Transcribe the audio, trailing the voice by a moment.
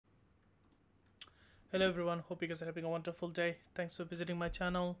Hello everyone, hope you guys are having a wonderful day. Thanks for visiting my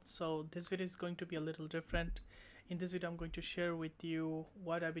channel. So this video is going to be a little different. In this video I'm going to share with you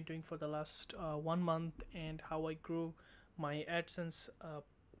what I've been doing for the last 1 month and how I grew my Adsense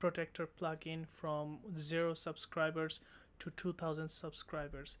protector plugin from 0 subscribers to 2000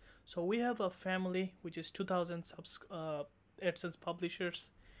 subscribers. So we have a family which is 2000 Adsense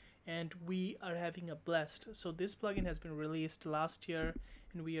publishers, and we are having a blast. So this plugin has been released last year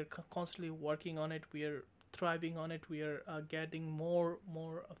and we are constantly working on it. We are thriving on it. We are getting more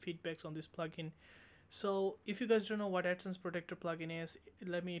feedbacks on this plugin. So if you guys don't know what AdSense Protector plugin is,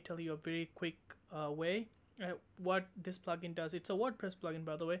 let me tell you a very quick way. What this plugin does, it's a WordPress plugin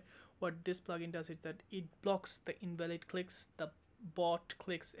by the way. What this plugin does is that it blocks the invalid clicks, the bot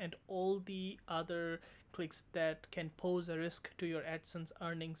clicks, and all the other clicks that can pose a risk to your AdSense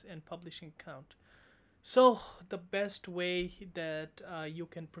earnings and publishing account. So the best way that you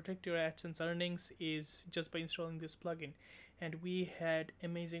can protect your AdSense earnings is just by installing this plugin, and we had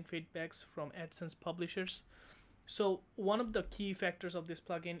amazing feedbacks from AdSense publishers. So one of the key factors of this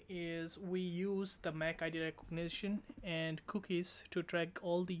plugin is we use the MAC ID recognition and cookies to track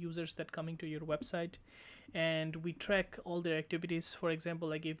all the users that coming to your website, and we track all their activities. For example,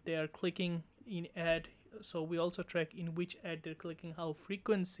 like if they are clicking in ad, so we also track in which ad they're clicking, how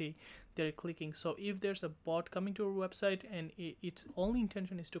frequency they're clicking. So if there's a bot coming to our website and its only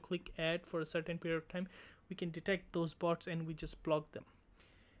intention is to click ad for a certain period of time, we can detect those bots and we just block them.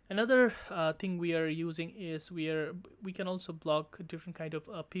 Another thing we are using is we can also block different kind of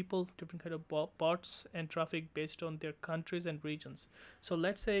people, different kind of bots and traffic based on their countries and regions. So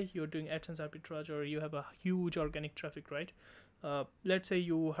let's say you're doing AdSense arbitrage or you have a huge organic traffic, right? Let's say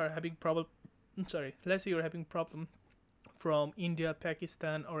you are having let's say you're having problem from India,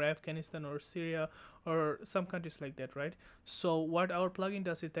 Pakistan, or Afghanistan, or Syria, or some countries like that, right? So what our plugin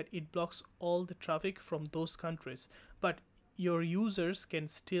does is that it blocks all the traffic from those countries, but your users can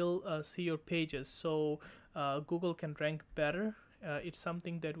still see your pages, so Google can rank better. It's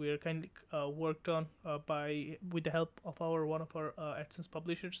something that we are kind of worked on with the help of one of our AdSense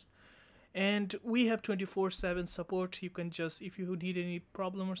publishers, and we have 24/7 support. You can just, if you need any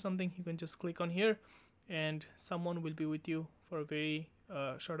problem or something, you can just click on here and someone will be with you for a very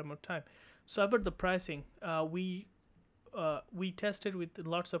short amount of time. So about the pricing, we tested with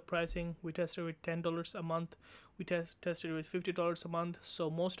lots of pricing. We tested with $10 a month. We tested with $50 a month. So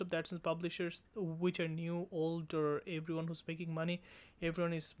most of the AdSense publishers, which are new, old, or everyone who's making money,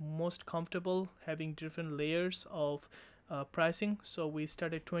 everyone is most comfortable having different layers of pricing. So we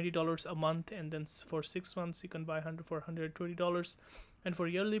started $20 a month, and then for 6 months you can buy for $120, and for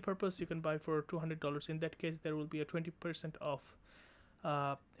yearly purpose you can buy for $200. In that case there will be a 20% off.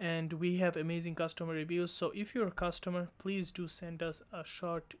 And we have amazing customer reviews. So if you're a customer, please do send us a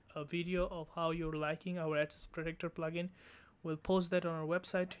short video of how you're liking our AdSense Protector plugin. We'll post that on our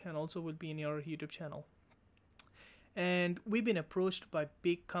website and also will be in your YouTube channel. And we've been approached by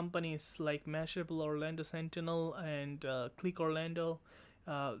big companies like Mashable, Orlando Sentinel, and Click Orlando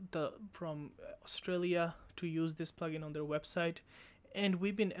from Australia to use this plugin on their website. And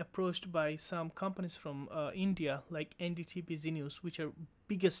we've been approached by some companies from India like NDT Busy News, which are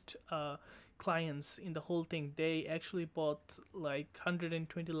biggest clients in the whole thing. They actually bought like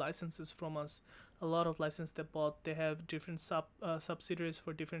 120 licenses from us, a lot of licenses they bought. They have different subsidiaries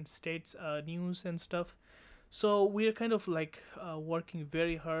for different states, news and stuff. So we're kind of like working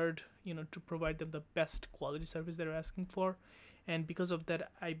very hard, to provide them the best quality service they're asking for. And because of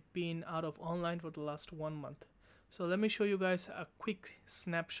that, I've been out of online for the last 1 month. So let me show you guys a quick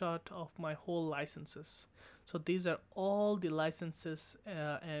snapshot of my whole licenses. So these are all the licenses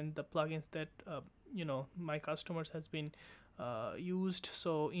and the plugins that my customers has been used.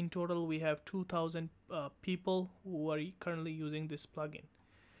 So in total we have 2,000 people who are currently using this plugin.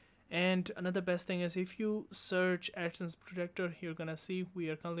 And another best thing is, if you search AdSense Protector, you're gonna see we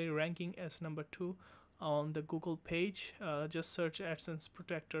are currently ranking as number 2 on the Google page. Just search AdSense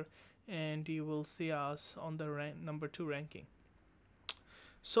Protector and you will see us on the number 2 ranking.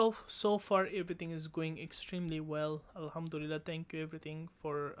 So far everything is going extremely well, alhamdulillah. Thank you everything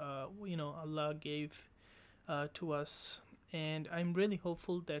for Allah gave to us, and I'm really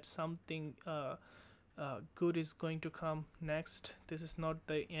hopeful that something good is going to come next. This is not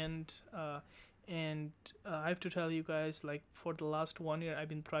the end. And I have to tell you guys, like, for the last 1 year I've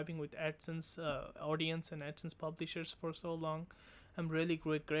been thriving with AdSense audience and AdSense publishers for so long. I'm really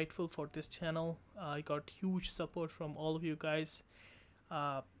grateful for this channel. I got huge support from all of you guys.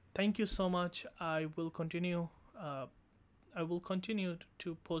 Thank you so much. I will continue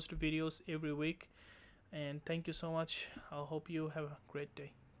to post videos every week, and thank you so much. I hope you have a great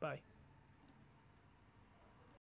day. Bye.